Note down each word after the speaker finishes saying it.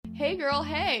Hey girl,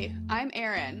 hey, I'm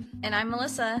Erin. And I'm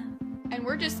Melissa. And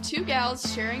we're just two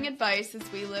gals sharing advice as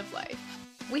we live life.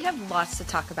 We have lots to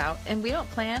talk about, and we don't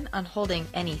plan on holding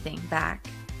anything back.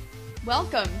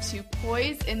 Welcome to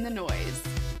Poise in the Noise.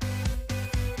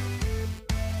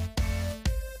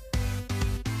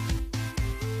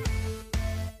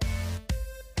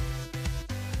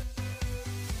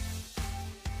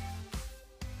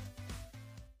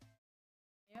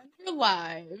 And we're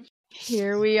live.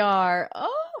 Here we are.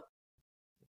 Oh!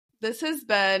 This has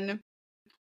been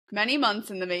many months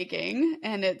in the making,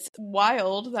 and it's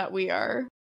wild that we are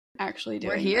actually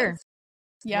doing We're here. this.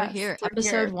 Yes, we're here. we're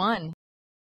Episode here. 1.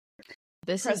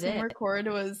 This Pressing is it. record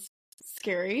was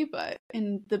scary, but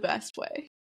in the best way.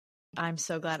 I'm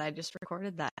so glad I just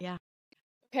recorded that. Yeah.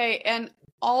 Okay, and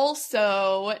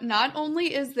also, not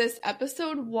only is this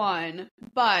episode 1,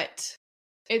 but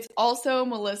it's also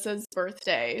Melissa's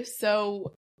birthday.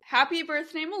 So, happy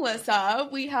birthday, Melissa.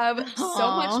 We have so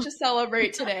much to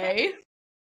celebrate today.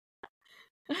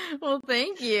 Well,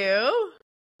 thank you.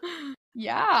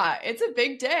 Yeah, it's a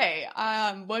big day.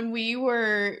 When we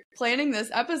were planning this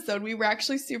episode, we were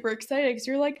actually super excited because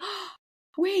you're like, oh,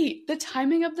 wait, the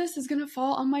timing of this is going to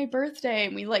fall on my birthday.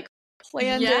 And we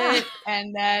planned it.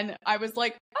 And then I was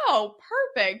like, oh,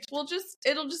 perfect.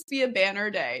 It'll just be a banner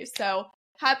day. So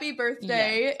happy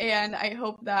birthday. Yes. And I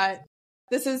hope that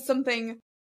this is something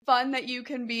fun that you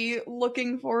can be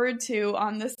looking forward to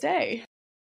on this day.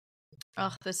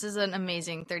 Oh, this is an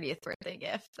amazing 30th birthday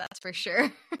gift. That's for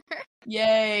sure.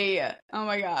 Yay. Oh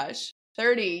my gosh.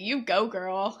 30. You go,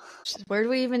 girl. Where do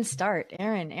we even start?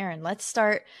 Erin, let's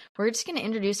start. We're just going to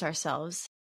introduce ourselves,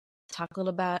 talk a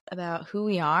little about who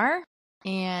we are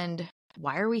and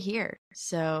why are we here.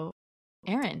 So,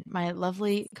 Erin, my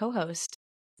lovely co-host,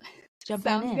 jump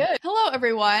on in. Sounds good. Hello,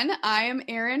 everyone. I am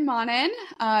Erin Monin.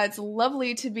 It's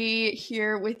lovely to be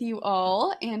here with you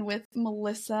all and with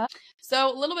Melissa.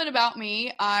 So a little bit about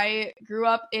me. I grew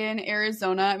up in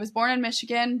Arizona. I was born in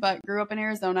Michigan, but grew up in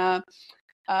Arizona.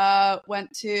 Went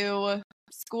to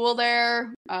school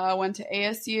there. Went to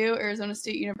ASU, Arizona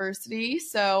State University.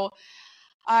 So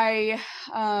I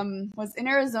was in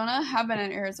Arizona, have been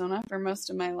in Arizona for most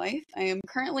of my life. I am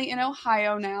currently in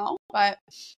Ohio now, but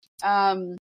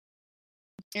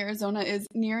Arizona is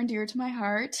near and dear to my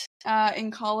heart.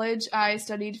 In college, I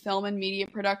studied film and media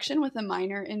production with a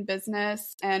minor in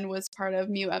business and was part of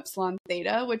Mu Epsilon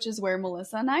Theta, which is where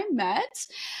Melissa and I met.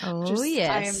 Oh, yes.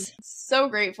 I am so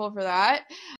grateful for that.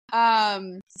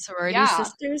 Sorority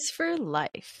sisters for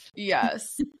life.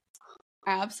 Yes,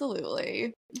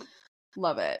 absolutely.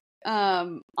 Love it.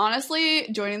 Honestly,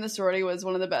 joining the sorority was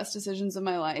one of the best decisions of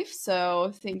my life.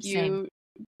 So thank you. Same.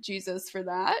 Jesus for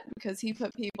that, because he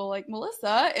put people like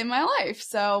Melissa in my life.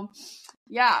 So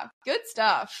yeah, good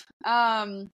stuff.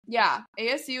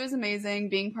 ASU was amazing.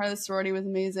 Being part of the sorority was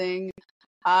amazing.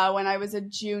 When I was a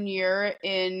junior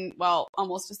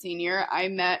almost a senior, I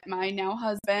met my now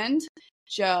husband,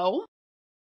 Joe.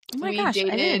 Oh my gosh,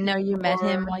 I didn't know you met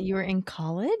him while you were in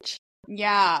college.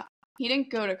 Yeah. He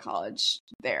didn't go to college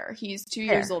there. He's 2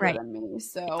 years older than me.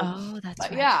 So, that's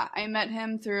right. Yeah, I met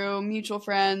him through mutual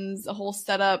friends, a whole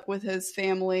setup with his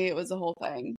family. It was a whole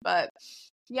thing. But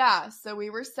yeah, so we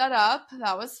were set up.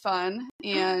 That was fun.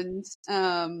 And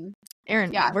Erin,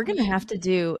 we're going to have to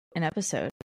do an episode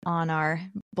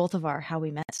on both of our how we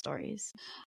met stories.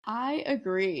 I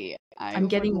agree. I'm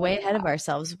getting way ahead of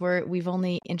ourselves. We've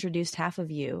only introduced half of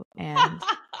you, and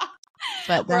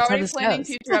but we're already planning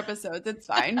future episodes. It's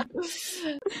fine.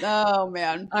 Oh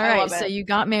man! All right, so you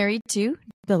got married to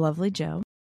the lovely Joe.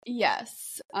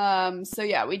 Yes. So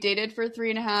yeah, we dated for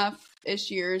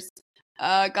 3.5-ish years.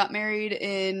 Got married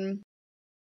in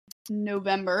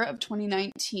November of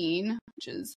 2019, which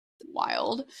is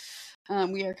wild.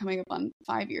 We are coming up on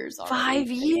 5 years already.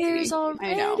 5 years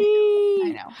already.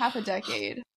 I know. Half a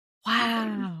decade.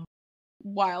 Wow.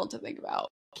 Wild to think about.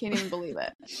 Can't even believe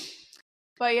it.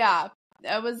 But yeah,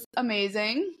 that was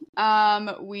amazing.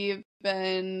 We've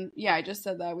been, I just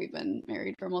said that we've been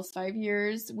married for almost 5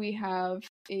 years. We have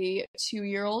a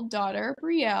 2-year-old daughter,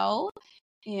 Brielle,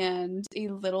 and a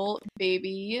little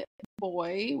baby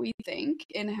boy, we think,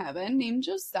 in heaven named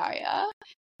Josiah.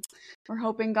 We're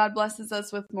hoping God blesses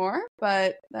us with more,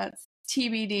 but that's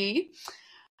TBD.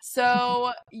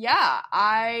 So yeah,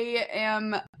 I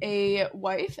am a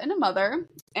wife and a mother.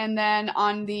 And then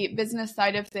on the business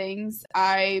side of things,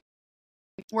 I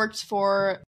worked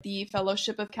for the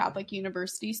Fellowship of Catholic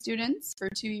University Students for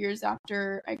 2 years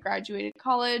after I graduated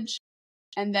college.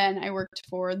 And then I worked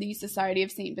for the Society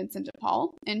of St. Vincent de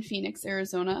Paul in Phoenix,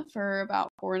 Arizona for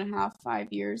about 4.5, 5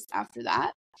 years after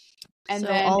that. And so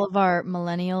then all of our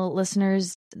millennial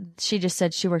listeners, she just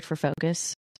said she worked for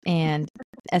Focus. and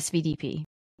SVDP.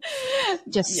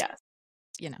 Just, yes.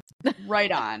 you know.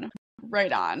 Right on.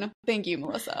 Right on. Thank you,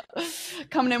 Melissa.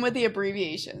 Coming in with the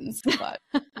abbreviations. But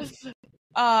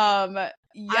yeah.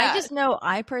 I just know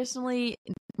I personally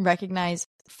recognize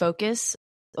focus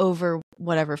over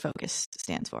whatever focus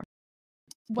stands for.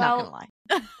 Not gonna lie.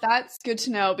 That's good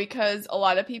to know, because a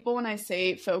lot of people, when I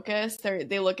say focus,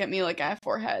 they look at me like I have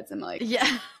four heads. I'm like,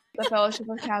 yeah, the Fellowship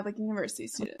of Catholic University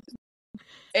students.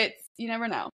 You never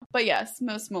know. But yes,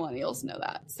 most millennials know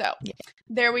that. So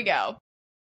There we go.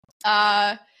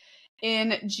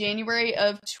 In January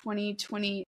of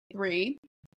 2023,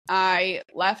 I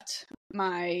left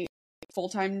my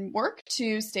full-time work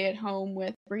to stay at home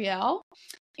with Brielle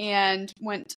and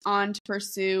went on to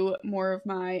pursue more of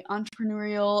my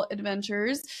entrepreneurial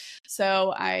adventures.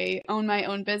 So I own my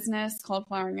own business called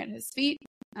Flowering at His Feet.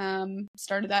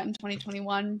 Started that in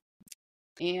 2021,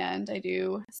 and I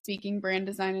do speaking, brand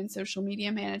design, and social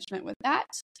media management with that.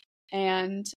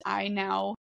 And I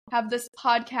now have this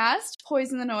podcast,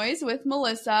 Poison the Noise, with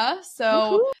Melissa.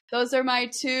 So those are my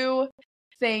two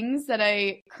things that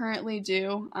I currently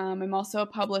do. I'm also a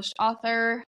published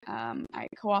author. I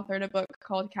co-authored a book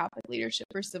called Catholic Leadership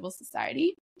for Civil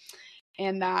Society,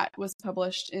 and that was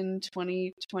published in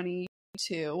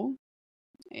 2022.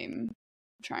 I'm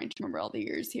trying to remember all the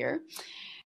years here.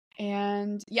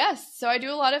 And yes, so I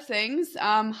do a lot of things.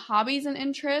 Hobbies and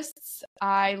interests.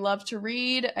 I love to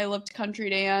read. I love to country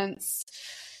dance.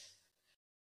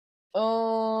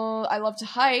 Oh, I love to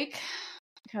hike,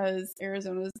 because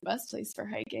Arizona is the best place for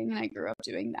hiking, and I grew up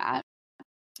doing that.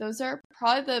 Those are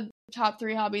probably the top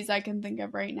 3 hobbies I can think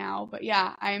of right now. But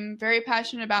yeah, I'm very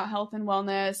passionate about health and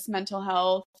wellness, mental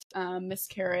health,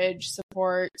 miscarriage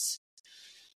support,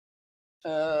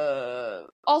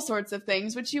 all sorts of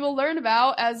things, which you will learn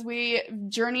about as we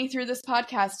journey through this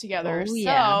podcast together.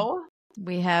 So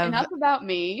we have enough about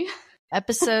me.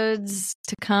 Episodes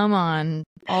to come on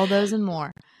all those and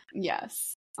more.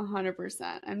 Yes,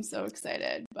 100%. I'm so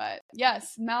excited. But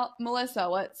yes, Melissa,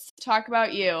 let's talk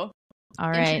about you. All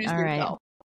right.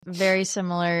 Very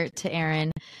similar to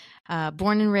Erin.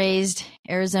 Born and raised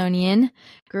Arizonian.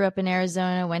 Grew up in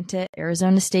Arizona. Went to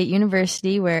Arizona State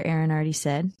University, where Erin already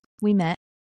said we met.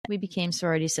 We became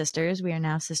sorority sisters. We are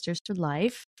now sisters for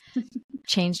life.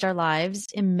 Changed our lives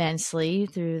immensely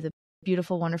through the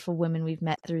beautiful, wonderful women we've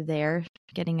met through there.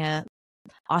 Getting a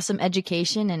awesome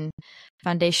education and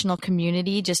foundational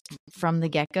community just from the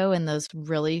get-go in those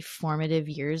really formative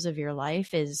years of your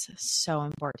life is so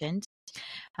important.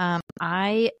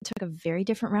 I took a very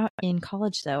different route in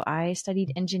college, though. I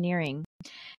studied engineering,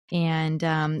 and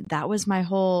that was my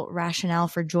whole rationale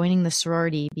for joining the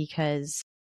sorority, because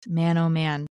man, oh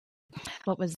man,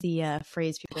 what was the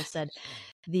phrase people said?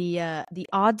 The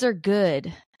odds are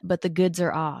good, but the goods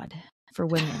are odd for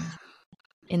women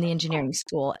in the engineering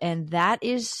school. And that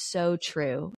is so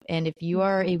true. And if you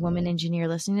are a woman engineer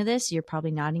listening to this, you're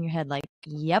probably nodding your head like,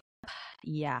 yep,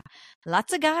 yeah.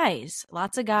 Lots of guys,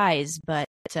 but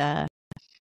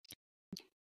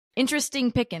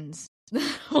interesting pickings.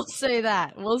 We'll say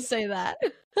that.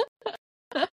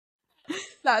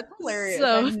 That's hilarious.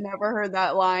 I've never heard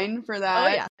that line for that. Oh,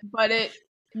 yeah. But it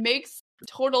makes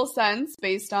total sense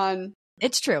based on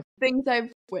it's true things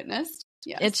I've witnessed.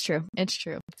 Yes. It's true.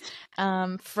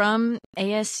 From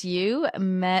ASU,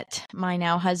 met my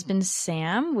now husband,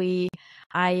 Sam.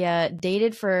 I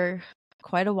dated for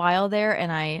quite a while there,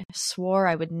 and I swore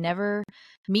I would never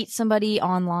meet somebody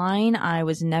online. I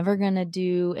was never going to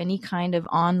do any kind of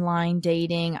online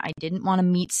dating. I didn't want to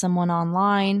meet someone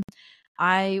online.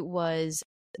 I was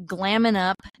glamming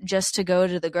up just to go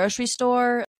to the grocery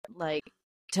store.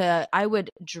 I would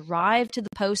drive to the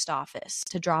post office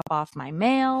to drop off my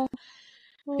mail,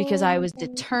 because I was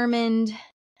determined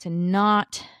to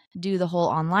not do the whole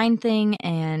online thing.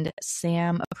 And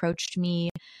Sam approached me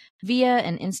via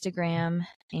an Instagram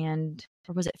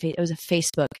or was it? It was a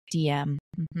Facebook DM.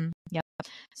 Yep.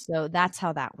 So that's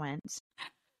how that went.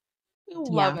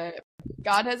 Love it.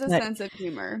 God has a sense of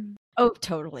humor. Oh,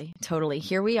 totally.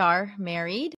 Here we are,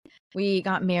 married. We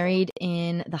got married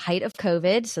in the height of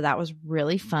COVID, so that was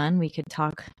really fun. We could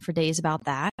talk for days about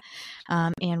that.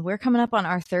 And we're coming up on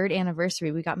our 3rd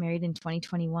anniversary. We got married in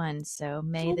 2021, so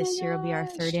May this year will be our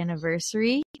 3rd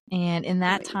anniversary. And in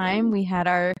that time, we had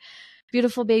our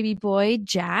beautiful baby boy,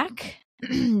 Jack,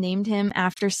 named him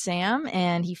after Sam,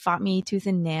 and he fought me tooth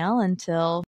and nail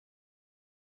until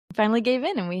he finally gave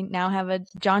in, and we now have a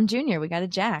John Jr. We got a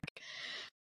Jack.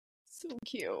 So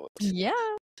cute. Yeah.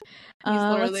 He's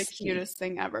literally the Let's see. cutest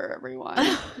thing ever, everyone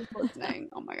who's listening.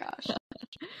 Oh my gosh.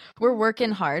 We're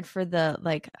working hard for the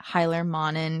like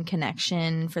Hyler-Monin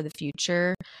connection for the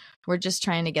future. We're just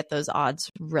trying to get those odds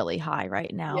really high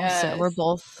right now. So we're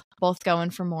Yes. both going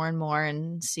for more and more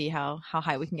and see how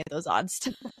high we can get those odds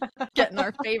to get in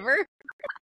our favor.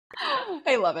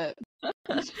 I love it.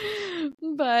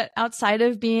 But outside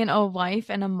of being a wife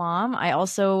and a mom, I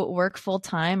also work full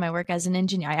time. I work as an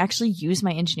engineer. I actually use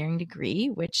my engineering degree,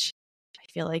 which I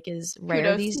feel like is rare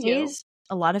Kudos these to you. days.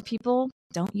 A lot of people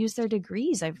don't use their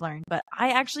degrees, I've learned, but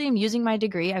I actually am using my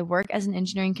degree. I work as an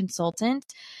engineering consultant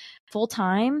full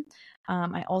time.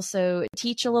 I also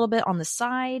teach a little bit on the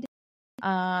side.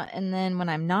 And then when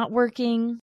I'm not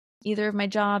working either of my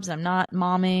jobs, I'm not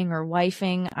momming or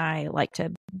wifing, I like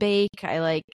to bake. I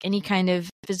like any kind of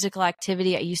physical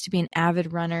activity. I used to be an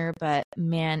avid runner, but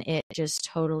man, it just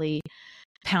totally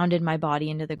pounded my body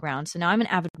into the ground. So now I'm an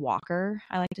avid walker,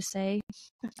 I like to say.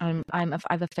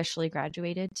 I've officially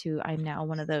graduated to, I'm now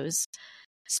one of those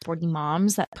sporty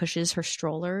moms that pushes her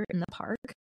stroller in the park.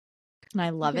 And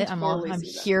I love it. I'm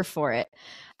here for it.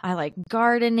 I like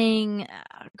gardening,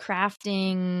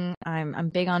 crafting. I'm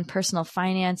big on personal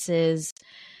finances,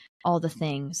 all the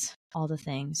things.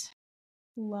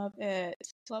 Love it.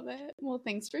 Love it. Well,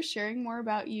 thanks for sharing more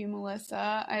about you,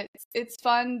 Melissa. It's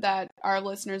fun that our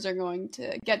listeners are going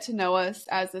to get to know us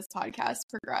as this podcast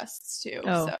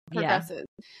progresses.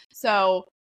 So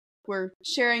we're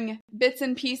sharing bits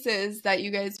and pieces that you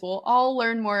guys will all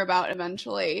learn more about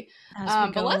eventually.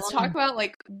 But let's talk about,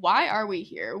 like, why are we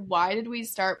here? Why did we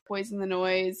start Poison the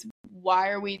Noise? Why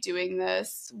are we doing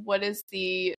this? What is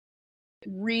the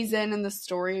reason and the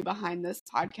story behind this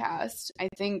podcast? I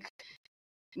think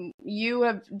you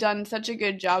have done such a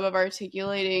good job of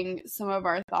articulating some of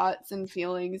our thoughts and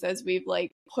feelings as we've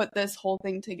like put this whole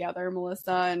thing together,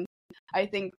 Melissa. And I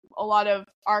think a lot of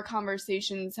our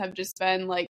conversations have just been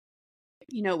like,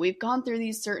 you know, we've gone through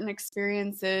these certain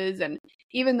experiences, and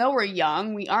even though we're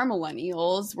young, we are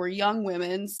millennials, we're young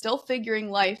women still figuring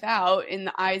life out in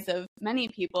the eyes of many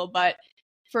people. But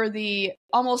for the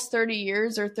almost 30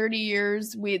 years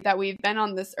that we've been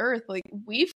on this earth, like,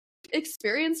 we've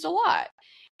experienced a lot.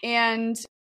 And,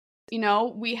 you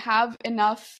know, we have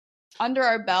enough under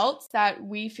our belts that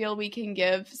we feel we can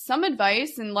give some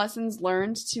advice and lessons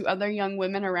learned to other young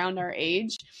women around our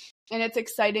age. And it's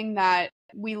exciting that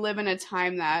we live in a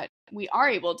time that we are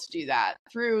able to do that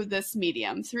through this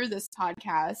medium, through this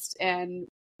podcast. And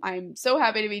I'm so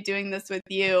happy to be doing this with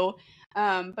you.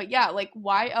 But yeah, like,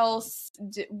 what else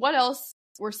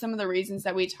were some of the reasons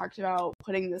that we talked about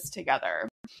putting this together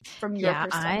from your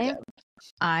perspective?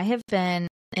 I have been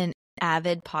an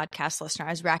avid podcast listener.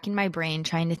 I was racking my brain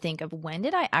trying to think of when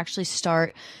did I actually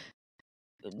start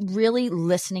really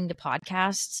listening to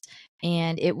podcasts.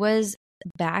 And it was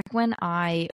back when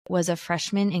I was a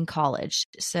freshman in college.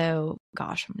 So,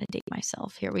 gosh, I'm going to date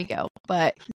myself. Here we go.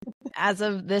 But as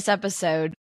of this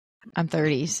episode, I'm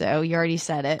 30. So you already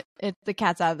said it. The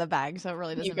cat's out of the bag. So it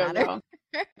really doesn't matter.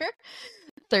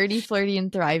 30, flirty,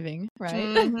 and thriving, right?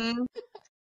 Mm-hmm.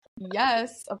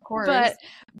 Yes, of course. But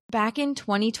back in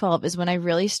 2012 is when I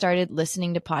really started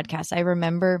listening to podcasts. I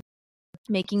remember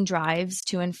making drives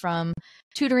to and from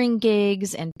tutoring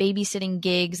gigs and babysitting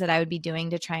gigs that I would be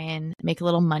doing to try and make a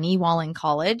little money while in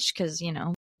college because, you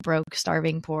know, broke,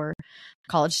 starving, poor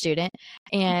college student.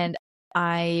 And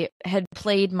I had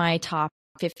played my top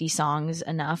 50 songs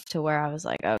enough to where I was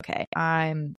like, okay,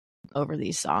 I'm over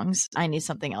these songs. I need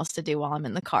something else to do while I'm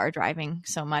in the car driving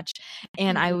so much.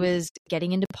 And I was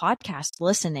getting into podcast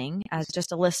listening as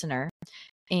just a listener.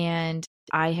 And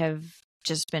I have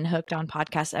just been hooked on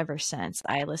podcasts ever since.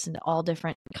 I listen to all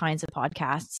different kinds of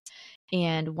podcasts.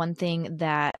 And one thing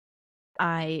that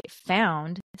I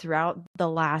found throughout the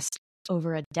last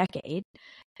over a decade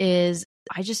is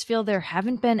I just feel there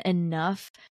haven't been enough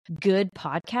good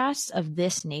podcasts of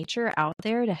this nature out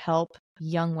there to help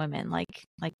young women like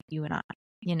you and I.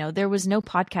 You know, there was no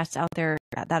podcasts out there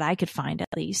that I could find, at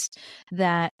least,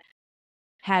 that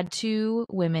had two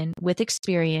women with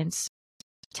experience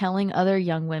telling other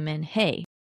young women, hey,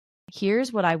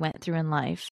 here's what I went through in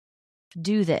life.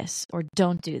 Do this or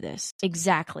don't do this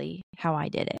exactly how I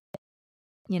did it.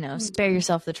 You know, spare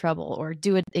yourself the trouble, or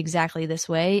do it exactly this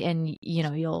way, and you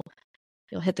know you'll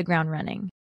hit the ground running.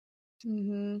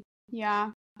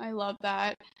 Yeah, I love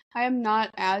that. I am not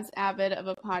as avid of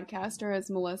a podcaster as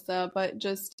Melissa, but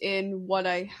just in what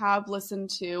I have listened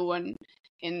to when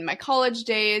in my college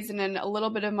days and in a little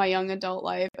bit of my young adult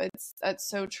life, that's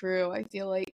so true. I feel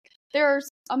like there's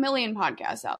a million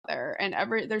podcasts out there, and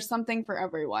there's something for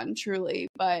everyone, truly.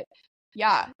 But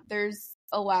yeah, there's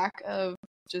a lack of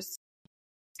just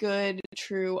good,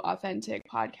 true, authentic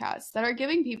podcasts that are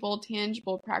giving people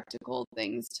tangible, practical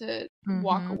things to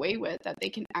walk away with that they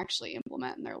can actually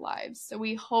implement in their lives. So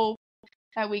we hope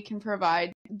that we can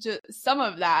provide some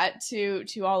of that to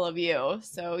all of you.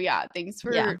 So yeah, thanks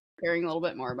for sharing a little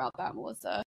bit more about that,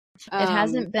 Melissa. It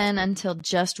hasn't been until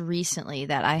just recently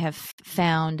that I have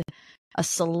found a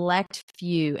select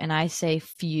few, and I say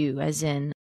few as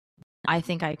in I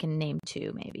think I can name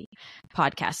 2 maybe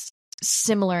podcasts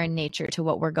similar in nature to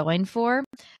what we're going for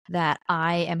that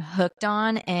I am hooked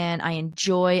on and I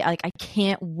enjoy. Like, I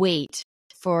can't wait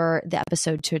for the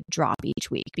episode to drop each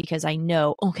week because I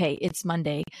know, okay, it's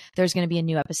Monday. There's going to be a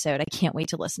new episode. I can't wait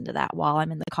to listen to that while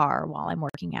I'm in the car, while I'm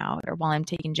working out, or while I'm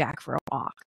taking Jack for a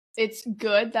walk. It's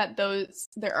good that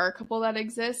there are a couple that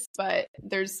exist, but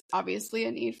there's obviously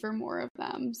a need for more of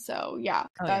them. So yeah,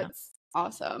 that's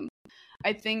awesome.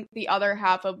 I think the other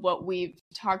half of what we've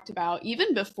talked about,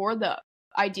 even before the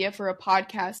idea for a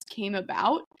podcast came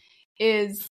about,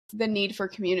 is the need for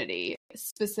community,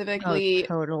 specifically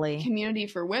community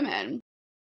for women.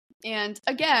 And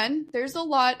again, there's a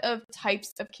lot of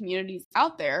types of communities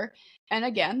out there. And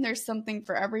again, there's something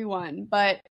for everyone.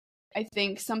 But I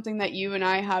think something that you and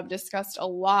I have discussed a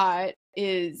lot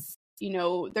is,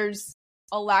 there's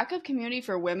a lack of community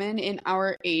for women in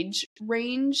our age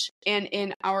range and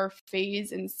in our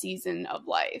phase and season of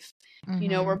life.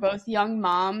 We're both young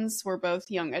moms, we're both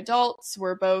young adults,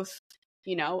 we're both,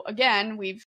 again,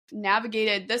 we've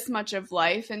navigated this much of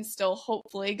life and still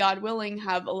hopefully, God willing,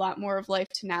 have a lot more of life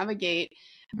to navigate.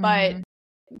 But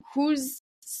who's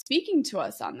speaking to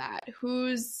us on that?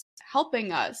 Who's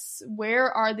helping us?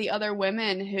 Where are the other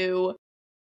women who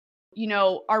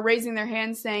are raising their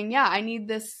hands saying, yeah, I need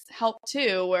this help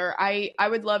too, or I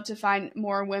would love to find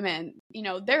more women.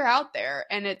 They're out there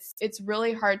and it's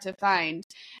really hard to find.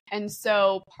 And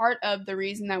so part of the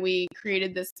reason that we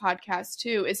created this podcast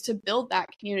too is to build that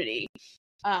community.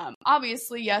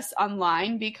 Obviously, yes,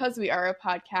 online because we are a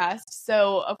podcast.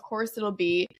 So of course it'll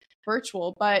be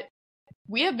virtual, but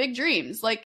we have big dreams.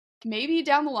 Like maybe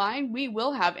down the line, we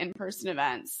will have in-person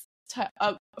events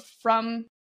from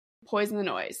Poison the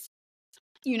Noise.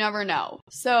 You never know.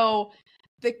 So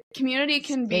the community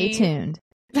can be... Stay tuned.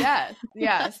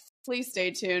 Yes. Please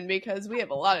stay tuned because we have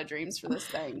a lot of dreams for this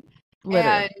thing.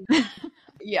 Literally. And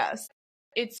yes,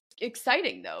 it's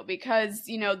exciting though because,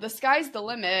 the sky's the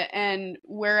limit and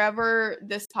wherever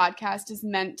this podcast is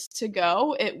meant to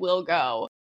go, it will go.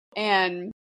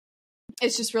 And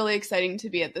it's just really exciting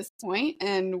to be at this point,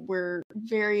 and we're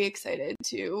very excited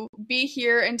to be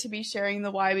here and to be sharing the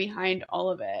why behind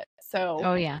all of it.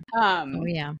 So,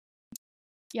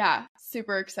 yeah,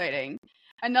 super exciting.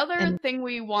 Another thing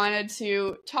we wanted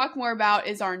to talk more about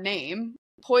is our name,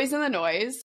 Poison the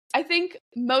Noise. I think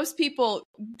most people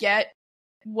get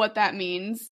what that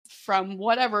means from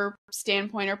whatever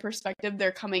standpoint or perspective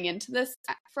they're coming into this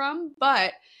from,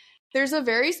 but there's a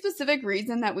very specific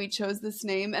reason that we chose this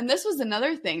name. And this was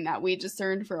another thing that we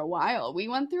discerned for a while. We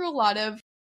went through a lot of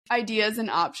ideas and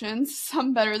options,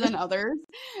 some better than others,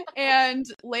 and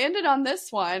landed on this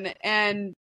one.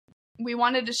 And we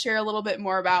wanted to share a little bit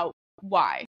more about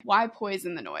why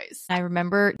Poison the Noise. I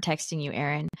remember texting you,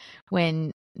 Erin,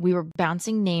 when we were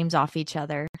bouncing names off each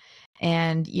other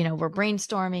and, we're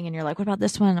brainstorming and you're like, what about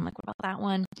this one? I'm like, what about that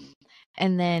one?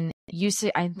 And then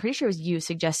I'm pretty sure it was you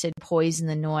suggested Poison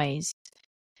the Noise.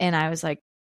 And I was like,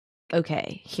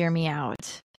 okay, hear me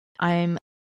out. I'm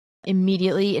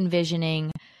immediately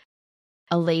envisioning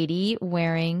a lady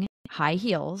wearing high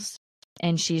heels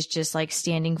and she's just like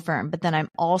standing firm. But then I'm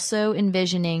also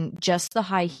envisioning just the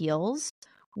high heels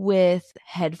with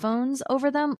headphones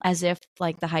over them as if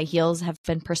like the high heels have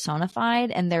been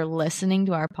personified and they're listening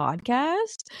to our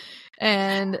podcast.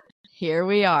 And here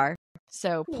we are.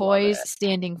 So poise,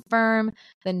 standing firm,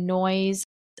 the noise.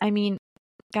 I mean,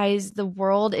 guys, the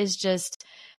world is just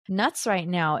nuts right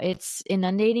now. It's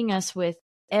inundating us with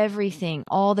everything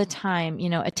all the time.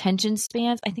 Attention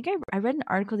spans. I think I read an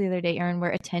article the other day, Erin,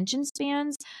 where attention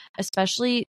spans,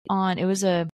 especially it was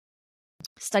a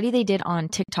study they did on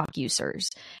TikTok users,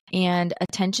 and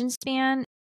attention span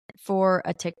for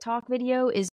a TikTok video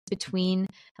is between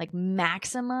like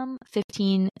maximum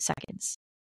 15 seconds.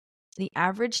 The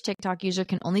average TikTok user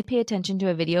can only pay attention to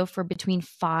a video for between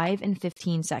 5 and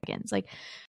 15 seconds. Like,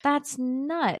 that's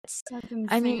nuts. That's insane.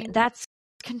 I mean, that's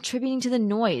contributing to the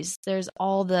noise. There's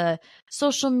all the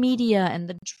social media and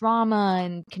the drama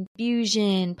and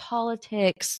confusion,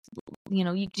 politics.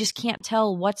 You just can't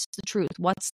tell what's the truth,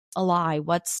 what's a lie,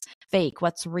 what's fake,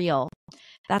 what's real.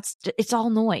 It's all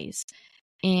noise.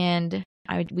 And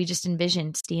we just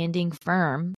envisioned standing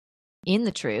firm in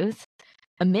the truth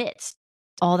amidst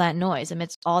all that noise,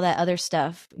 amidst all that other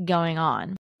stuff going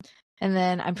on. And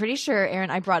then I'm pretty sure, Erin,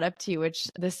 I brought up to you, which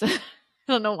this, I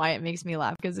don't know why it makes me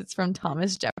laugh because it's from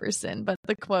Thomas Jefferson, but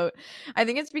the quote, I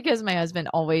think it's because my husband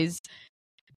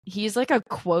he's like a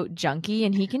quote junkie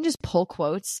and he can just pull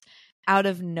quotes out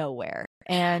of nowhere.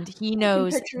 And he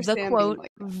knows the quote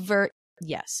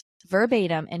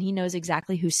verbatim, and he knows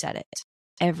exactly who said it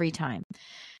every time.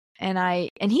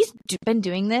 And he's been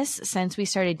doing this since we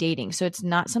started dating. So it's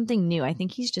not something new. I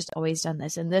think he's just always done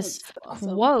this. And this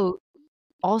quote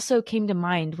also came to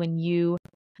mind when you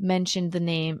mentioned the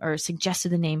name or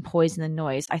suggested the name Poison the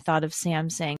Noise. I thought of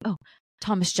Sam saying, "Oh,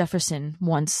 Thomas Jefferson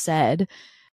once said,"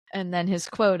 and then his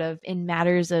quote of, "In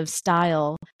matters of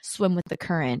style, swim with the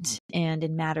current, and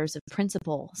in matters of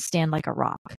principle, stand like a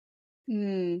rock."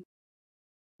 And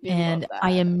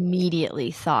I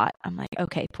immediately thought, I'm like,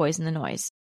 okay, Poison the Noise,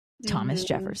 Thomas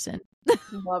Jefferson.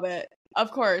 Love it.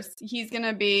 Of course, he's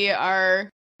gonna be our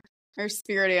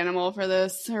spirit animal for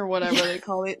this, or whatever they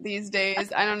call it these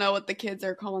days. I don't know what the kids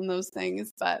are calling those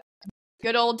things, but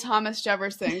good old Thomas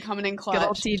Jefferson coming in clutch. Good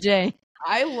old TJ.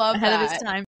 I love ahead that. of his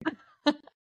time.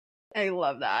 I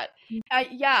love that.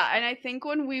 Yeah, and I think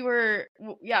when we were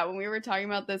talking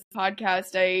about this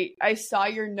podcast, I saw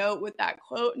your note with that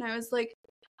quote, and I was like,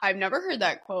 I've never heard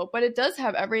that quote, but it does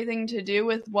have everything to do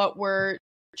with what we're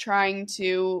trying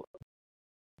to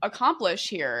accomplish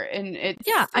here, and it's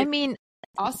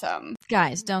awesome.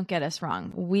 Guys, don't get us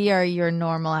wrong. We are your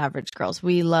normal average girls.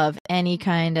 We love any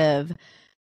kind of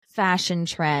fashion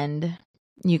trend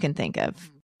you can think of.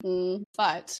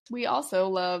 But we also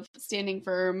love standing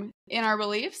firm in our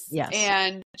beliefs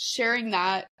and sharing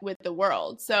that with the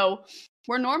world. So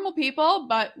we're normal people,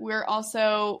 but we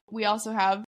also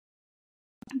have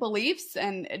beliefs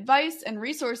and advice and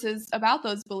resources about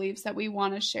those beliefs that we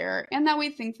want to share and that we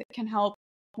think that can help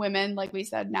women, like we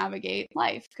said, navigate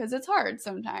life, because it's hard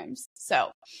sometimes. So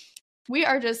we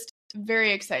are just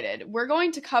very excited. We're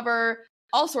going to cover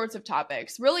all sorts of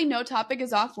topics. Really, no topic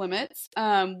is off limits.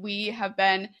 We have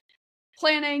been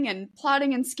planning and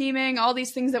plotting and scheming all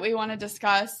these things that we want to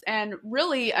discuss. And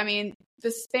really, I mean,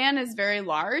 the span is very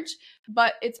large,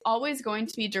 but it's always going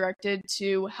to be directed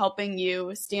to helping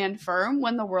you stand firm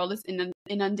when the world is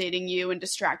inundating you and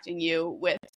distracting you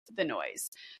with the noise.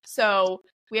 So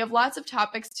we have lots of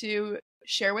topics to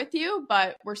share with you,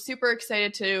 but we're super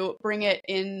excited to bring it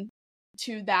in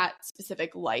to that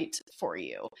specific light for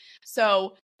you.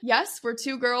 So yes, we're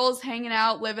two girls hanging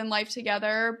out, living life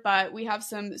together, but we have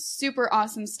some super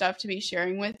awesome stuff to be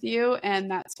sharing with you, and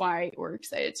that's why we're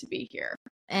excited to be here.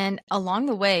 And along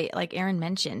the way, like Erin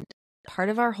mentioned, part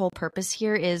of our whole purpose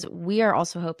here is we are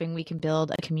also hoping we can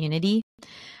build a community.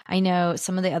 I know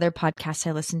some of the other podcasts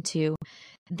I listen to,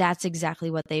 that's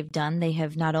exactly what they've done. They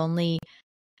have not only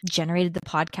generated the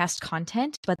podcast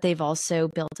content, but they've also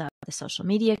built up the social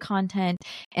media content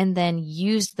and then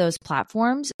used those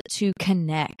platforms to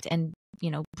connect and,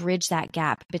 bridge that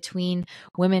gap between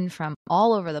women from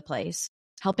all over the place,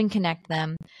 helping connect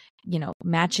them,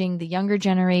 matching the younger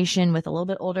generation with a little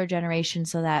bit older generation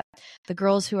so that the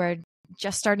girls who are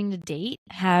just starting to date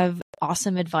have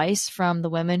awesome advice from the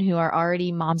women who are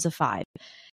already moms of 5.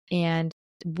 And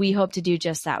we hope to do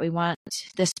just that. We want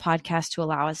this podcast to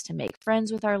allow us to make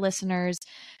friends with our listeners,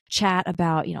 chat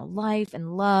about, life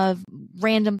and love,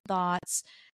 random thoughts,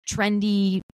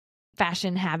 trendy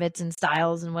fashion habits and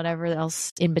styles and whatever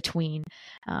else in between,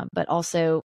 but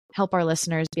also help our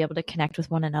listeners be able to connect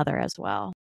with one another as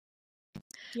well.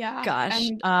 Yeah. Gosh,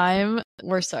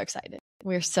 we're so excited.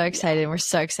 We're so excited. We're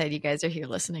so excited you guys are here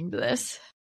listening to this.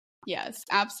 Yes,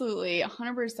 absolutely.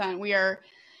 100%. We are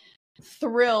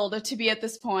thrilled to be at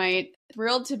this point,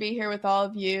 thrilled to be here with all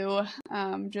of you.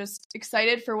 Just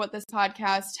excited for what this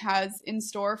podcast has in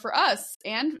store for us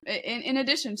and in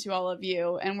addition to all of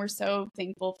you. And we're so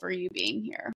thankful for you being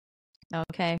here.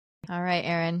 Okay. All right,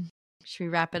 Erin, should we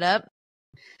wrap it up?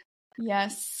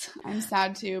 Yes, I'm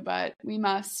sad too, but we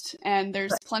must. And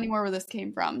there's plenty more where this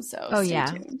came from. So stay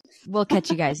tuned. We'll catch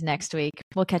you guys next week.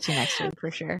 We'll catch you next week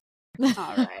for sure.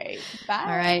 All right. Bye.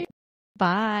 All right.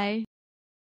 Bye.